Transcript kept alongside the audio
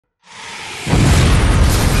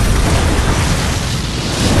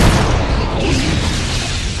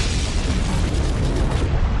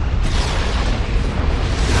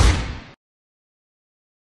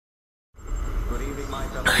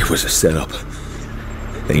was a setup.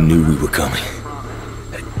 They knew we were coming.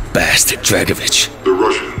 That bastard Dragovich. The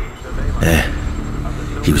Russian?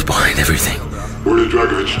 He was behind everything. Where did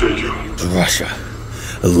Dragovich take you? Russia.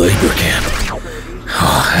 A labor camp.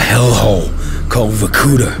 Oh, a hellhole called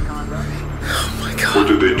Vorkuta. Oh my God. What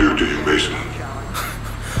did they do to you, Mason?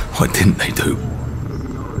 What didn't they do?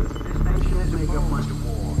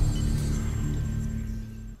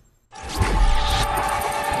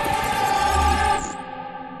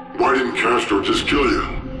 Why didn't Castro just kill you?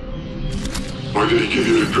 Why did he give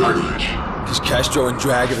you to Dragovich? Because Castro and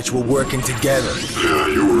Dragovich were working together. Yeah,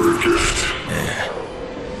 you were a gift. Yeah.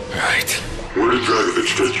 Right. Where did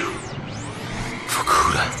Dragovich take you?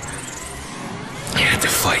 Vorkuta. He had to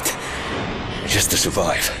fight. Just to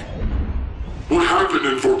survive. What happened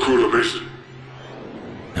in Vorkuta, Mason?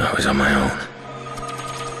 I was on my own.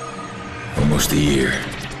 Almost a year.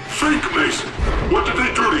 Fake, Mason. What did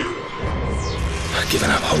they do to you? I'd given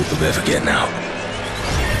up hope of ever getting out.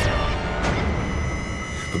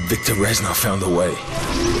 But Victor Reznov found a way.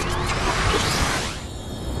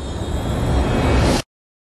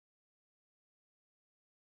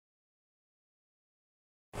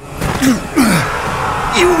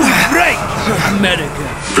 You break, America!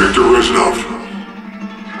 Victor Reznov!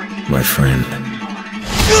 My friend.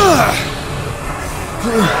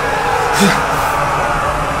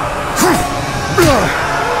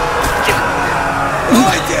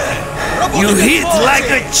 You hit like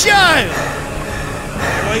a child!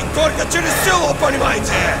 Только через силу,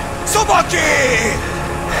 понимаете? Собаки!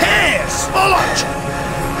 Эй, сволочь!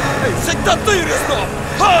 Всегда ты, Резнов!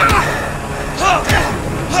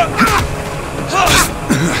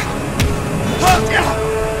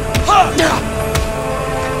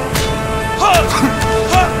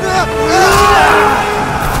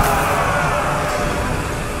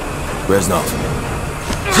 Reznov.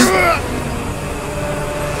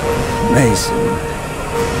 Mason,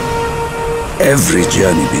 every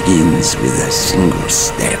journey begins with a single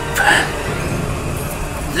step.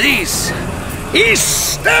 This is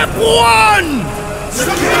step one!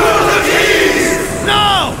 Secure the keys!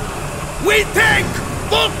 Now, we take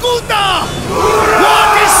Vorkuta!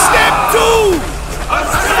 What is step two?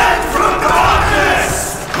 Ascend from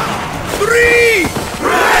darkness! 3!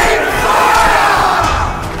 Break fire!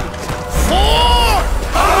 4!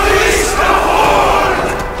 Unleash the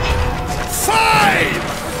horde! 5!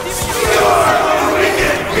 Secure the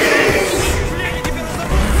wicked beast!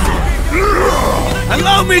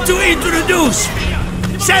 Allow me to introduce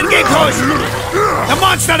Sergei Kozlov, the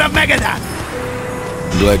monster of Megadon!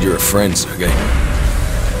 I'm glad you're a friend, Sergei.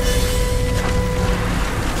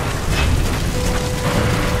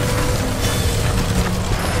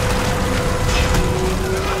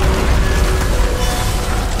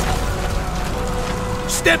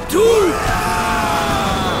 Step 2!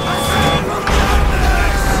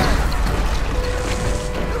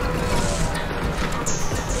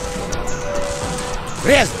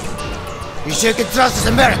 Reznov, you sure can trust this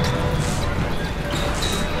American?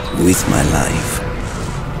 With my life.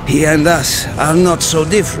 He and us are not so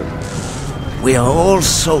different. We are all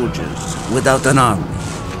soldiers without an army.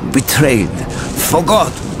 Betrayed,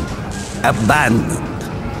 forgotten, abandoned.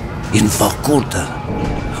 In Vorkuta,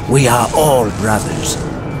 we are all brothers.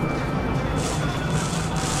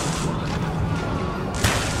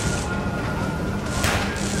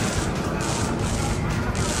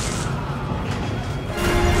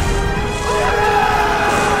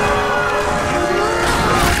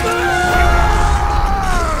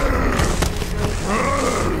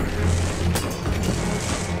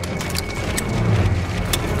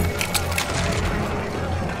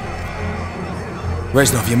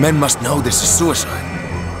 Reznov, your men must know this is suicide.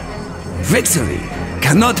 Victory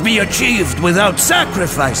cannot be achieved without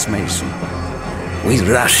sacrifice, Mason. We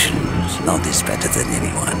Russians know this better than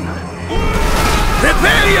anyone.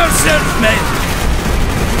 Prepare yourself, men!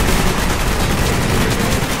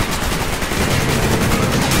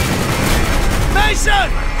 Mason!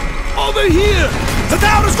 Over here! The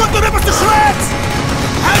tower is going to rip us to shreds!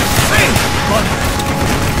 Have faith, brother!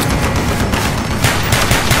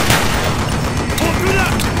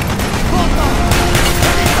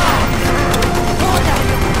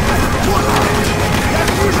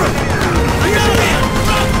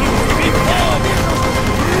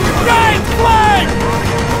 Right flank!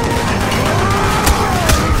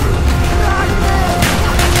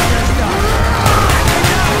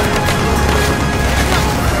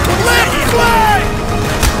 Left flank!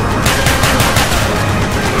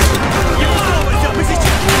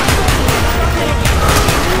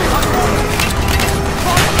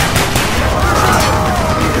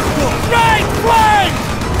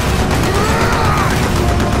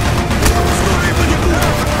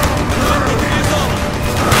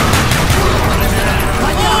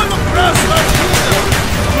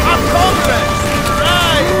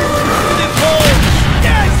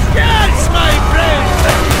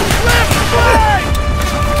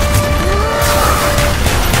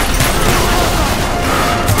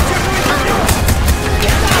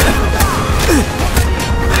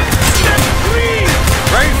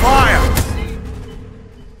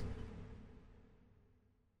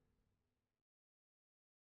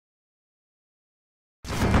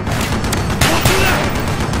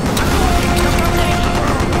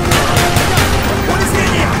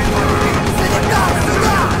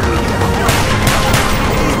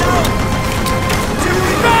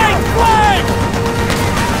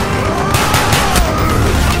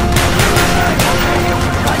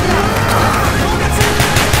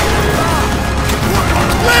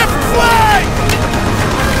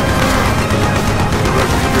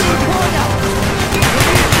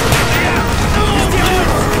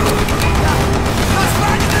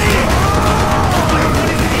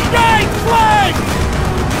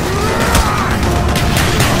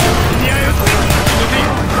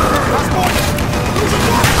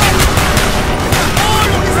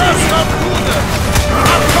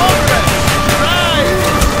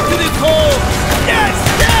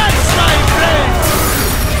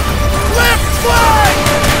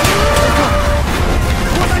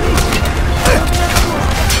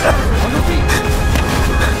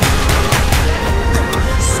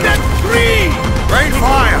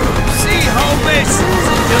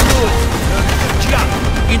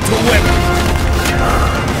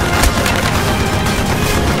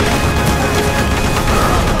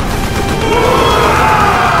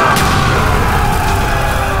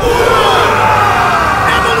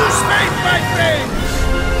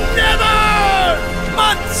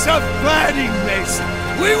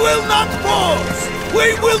 will not pause!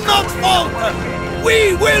 We will not falter!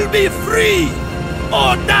 We will be free!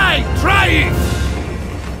 Or die trying!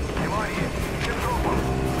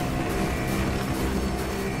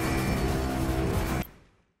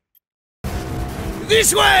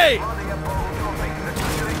 This way!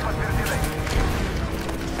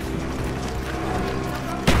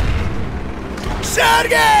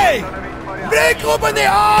 Sergei! Break open the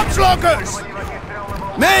arms lockers!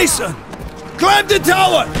 Mason! Climb the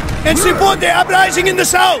tower and support the uprising in the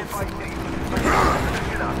south!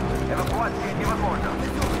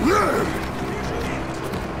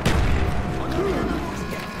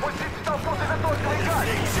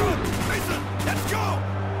 Let's go!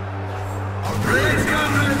 Brave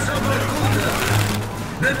comrades of Cuba,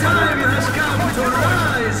 the time has come to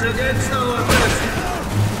rise against our oppressors.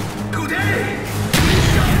 Today, we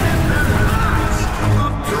show them the hearts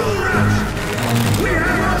of true Russia. We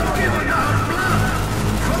have all given our blood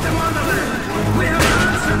for the motherland. We have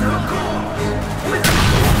answered her call. With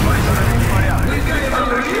we gave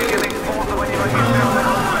our healing, our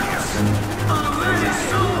hearts, our very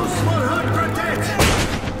souls for her protection.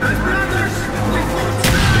 And brothers, we fought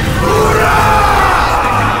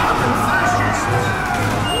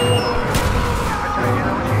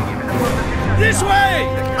This way!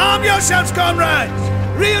 Arm yourselves, comrades!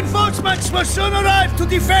 Reinforcements will soon arrive to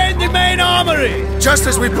defend the main armory! Just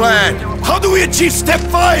as we planned. How do we achieve step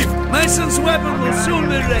 5? Mason's weapon will soon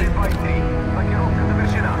be ready.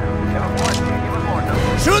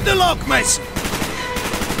 Shoot the lock, Mason!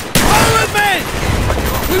 Forward, men!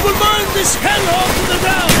 We will burn this hellhole to the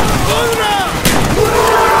ground! Hoorah!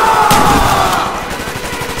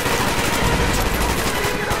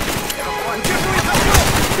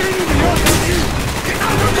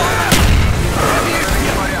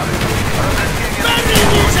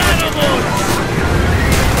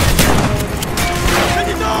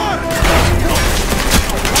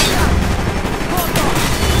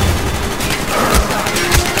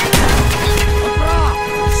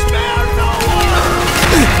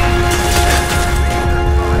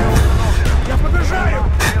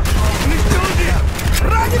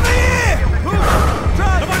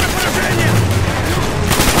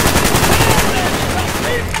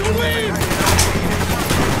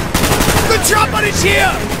 Chopper is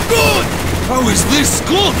here! Good! How is this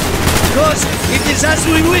good? Because it is as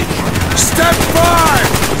we wish. Step 5!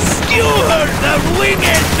 Skewer the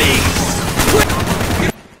winged beast!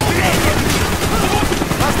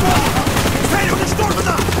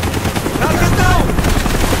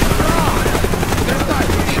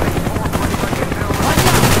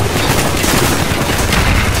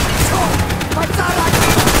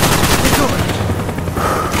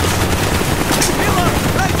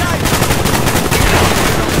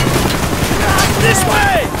 This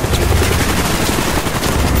way!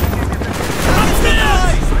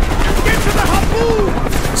 Upstairs! Get to the harpoon!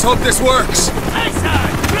 Let's hope this works.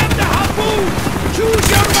 Isaac, grab the harpoon! Choose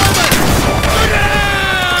your moment!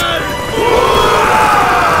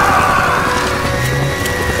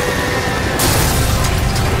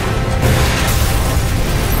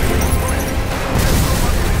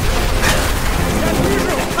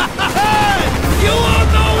 You all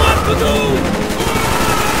know what to do!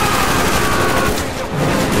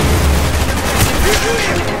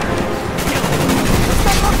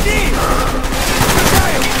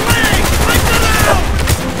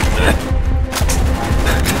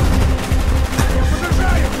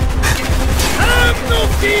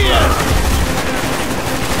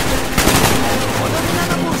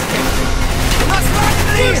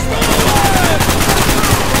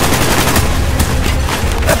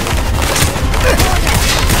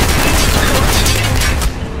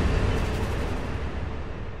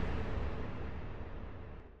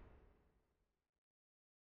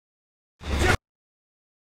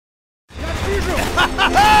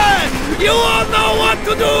 You all know what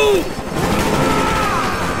to do!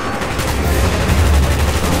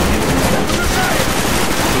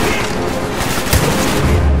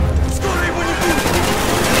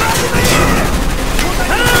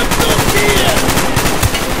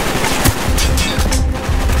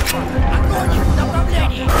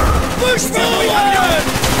 Push forward!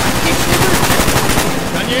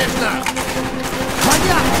 Конечно!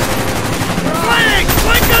 Flank!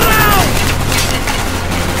 Flank around!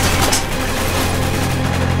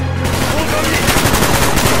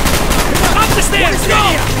 Up the stairs! Go!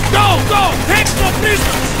 Go! Go! Take no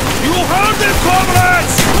prisoners! You heard them,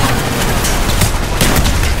 comrades!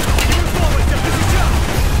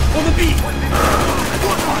 On the beat!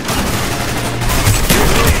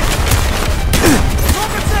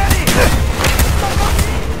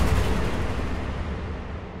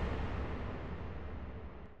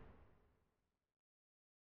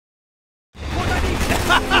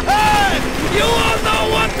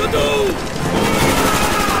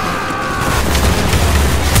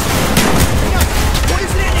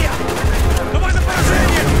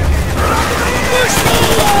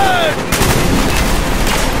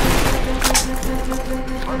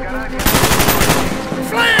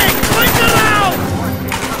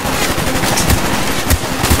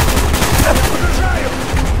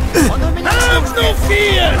 no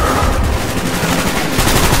fear!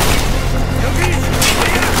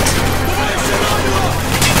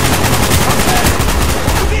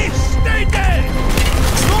 Stay dead!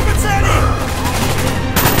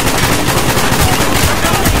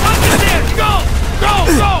 Understand! Go! Go!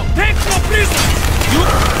 Go! Take no prisoners! You...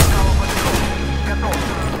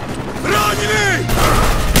 Раненый!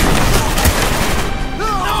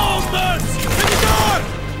 No mercy! Санитар!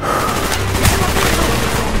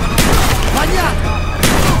 Понятно!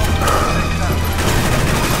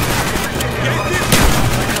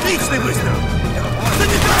 Отличный выстрел!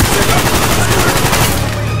 Санитар!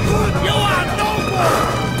 You are no more!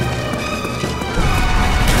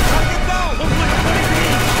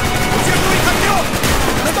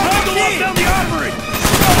 Down the armory!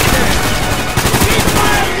 Keep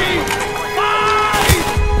firing! Fight!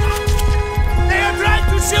 They are trying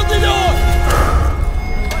to shield the door!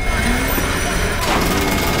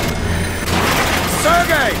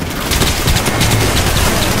 Sergei!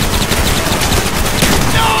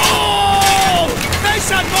 No!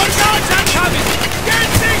 Mason, more guards are coming! Get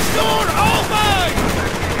this door open!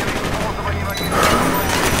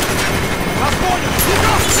 Вас понял!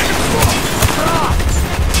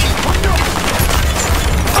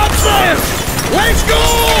 Upstairs! Let's go!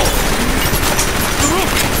 The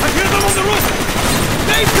roof! I hear them on the roof!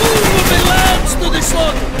 They too will be lambs to the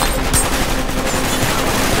slaughter!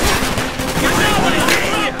 Get down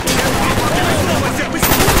there!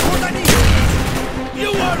 You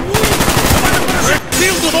are wounded!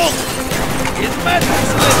 Seal the vault! His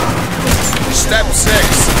madness left! Step 6.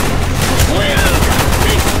 Will!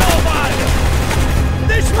 Reach nobody!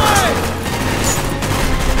 This way!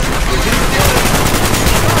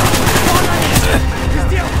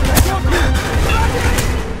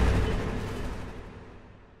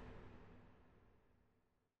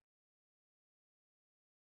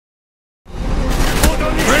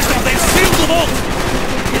 Reznov, they've sealed the vault!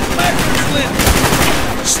 His mattress lit!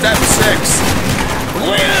 Step 6.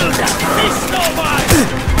 Will! This nobody!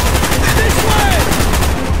 This way!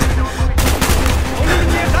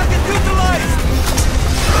 Target utilized!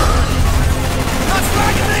 Нас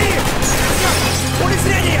ранены! Поле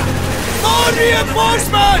зрения! More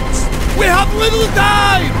reinforcements! We have little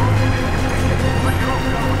time!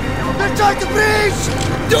 They're trying to breach!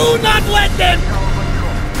 Do not let them!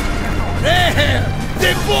 There!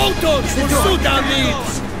 The bolters will suit our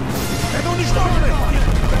needs!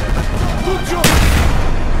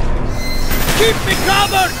 Keep me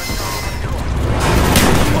covered!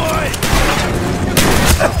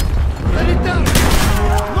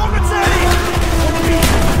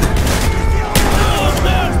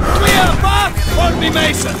 Clear back for me,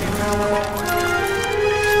 Mason!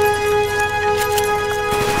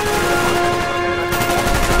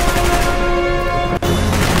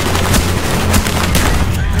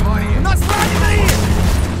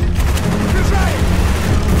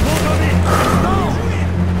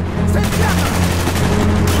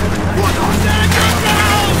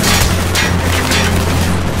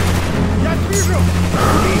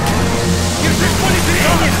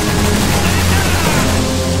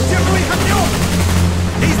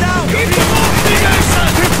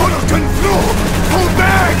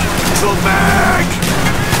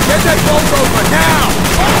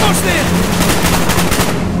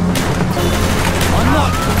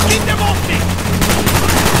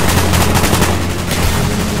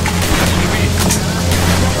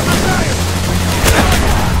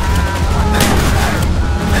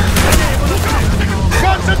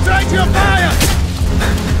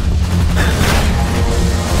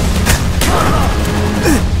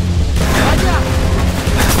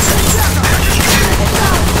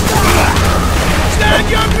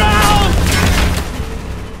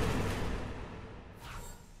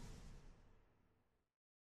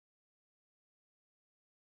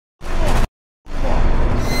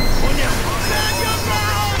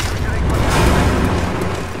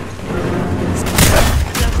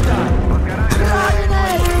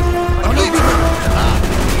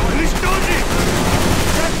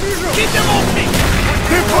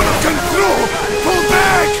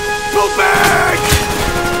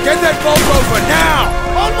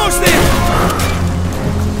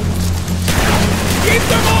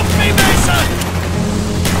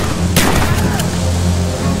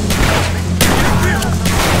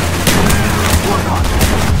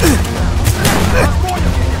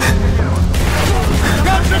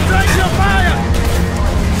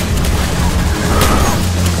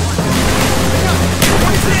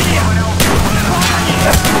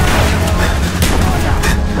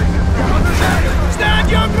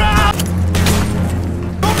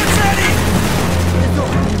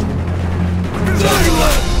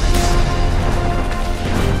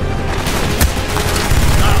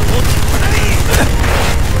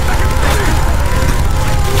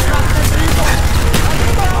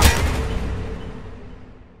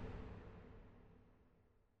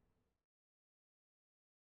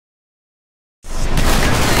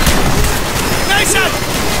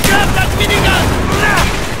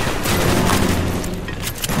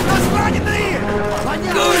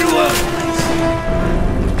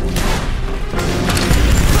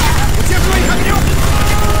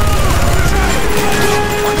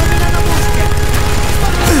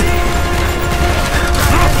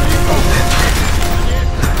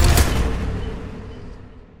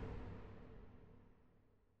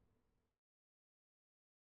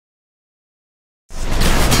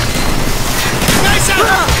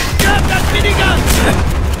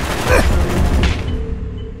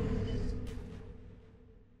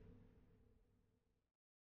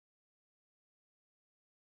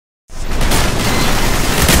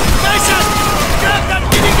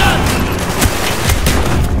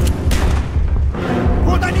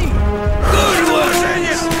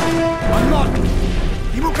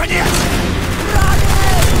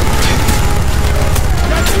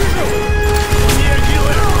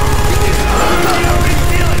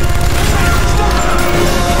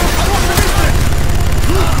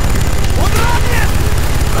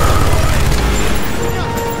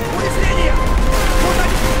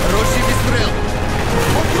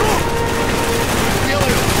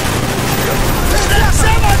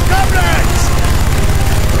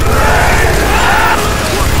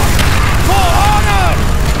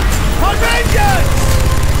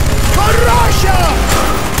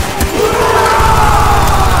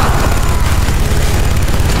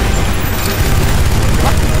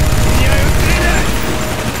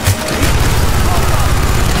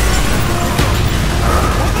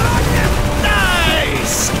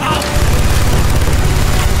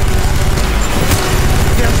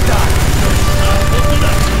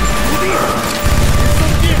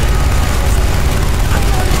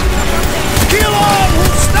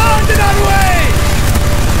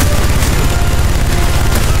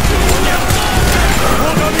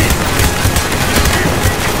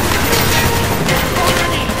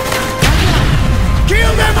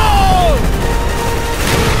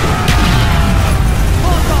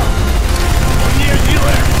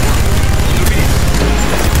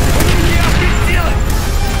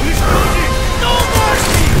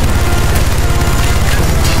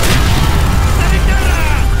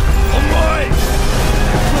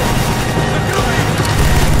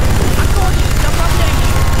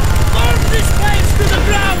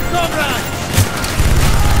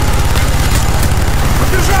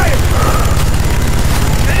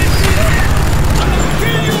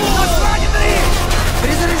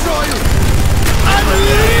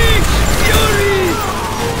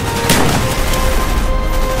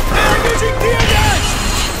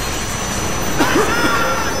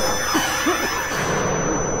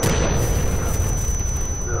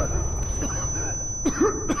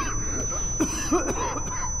 Oh,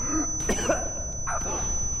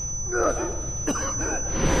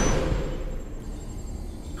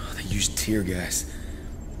 they used tear gas.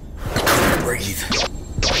 I couldn't breathe.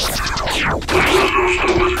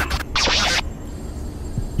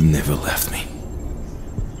 You never left me.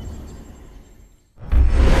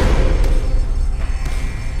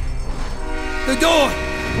 The door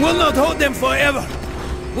will not hold them forever.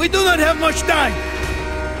 We do not have much time.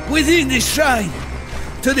 Within this shrine,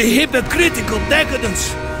 to the hypocritical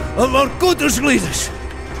decadence of Vorkuter's leaders,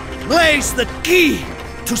 lays the key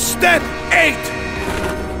to step 8.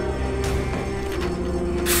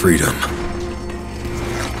 Freedom.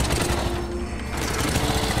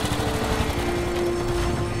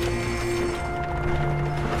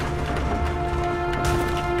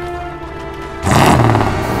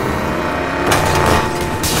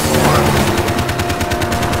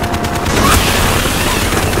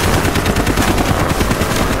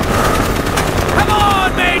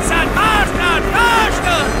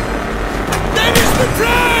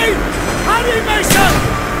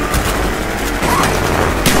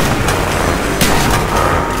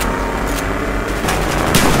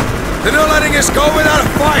 They're not letting us go without a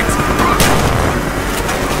fight!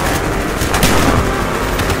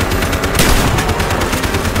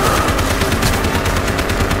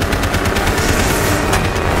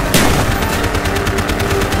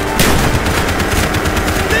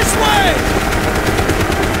 This way!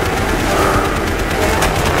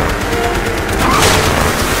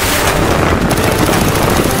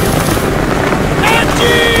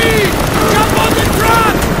 Angie! Jump on the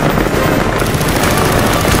truck!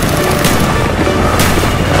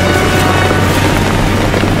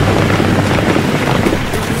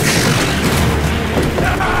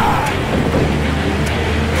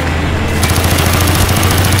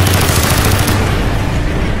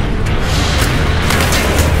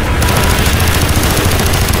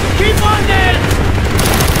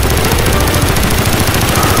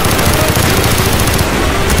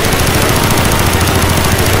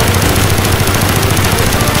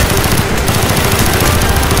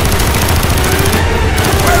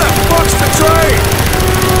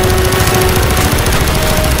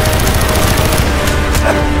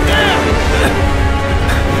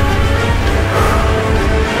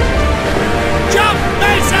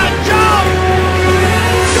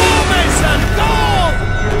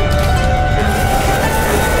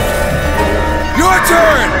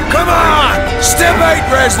 Step 8,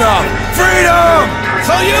 Reznov! Freedom!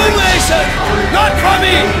 For you, Mason! Not for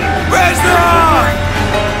me! Reznov!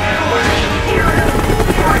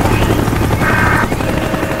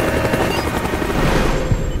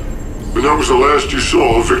 And that was the last you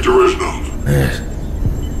saw of Victor Reznov. Yes.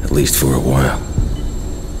 At least for a while.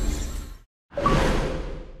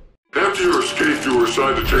 After your escape, you were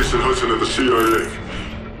assigned to Jason Hudson at the CIA.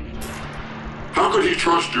 How could he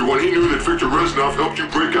trust you when he knew that Victor Reznov helped you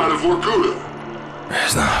break out of Vorkuta?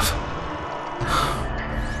 Reznov.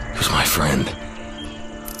 He was my friend.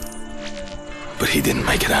 But he didn't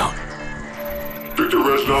make it out. Victor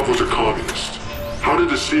Reznov was a communist. How did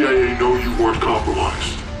the CIA know you weren't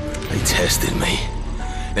compromised? They tested me.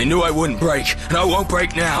 They knew I wouldn't break, and I won't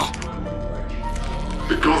break now.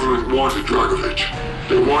 The government wanted Dragovich.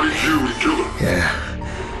 They wanted you to kill him. Yeah.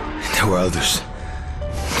 And there were others.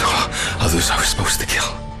 Others I was supposed to kill.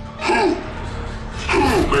 Who?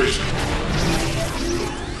 Who, Mason?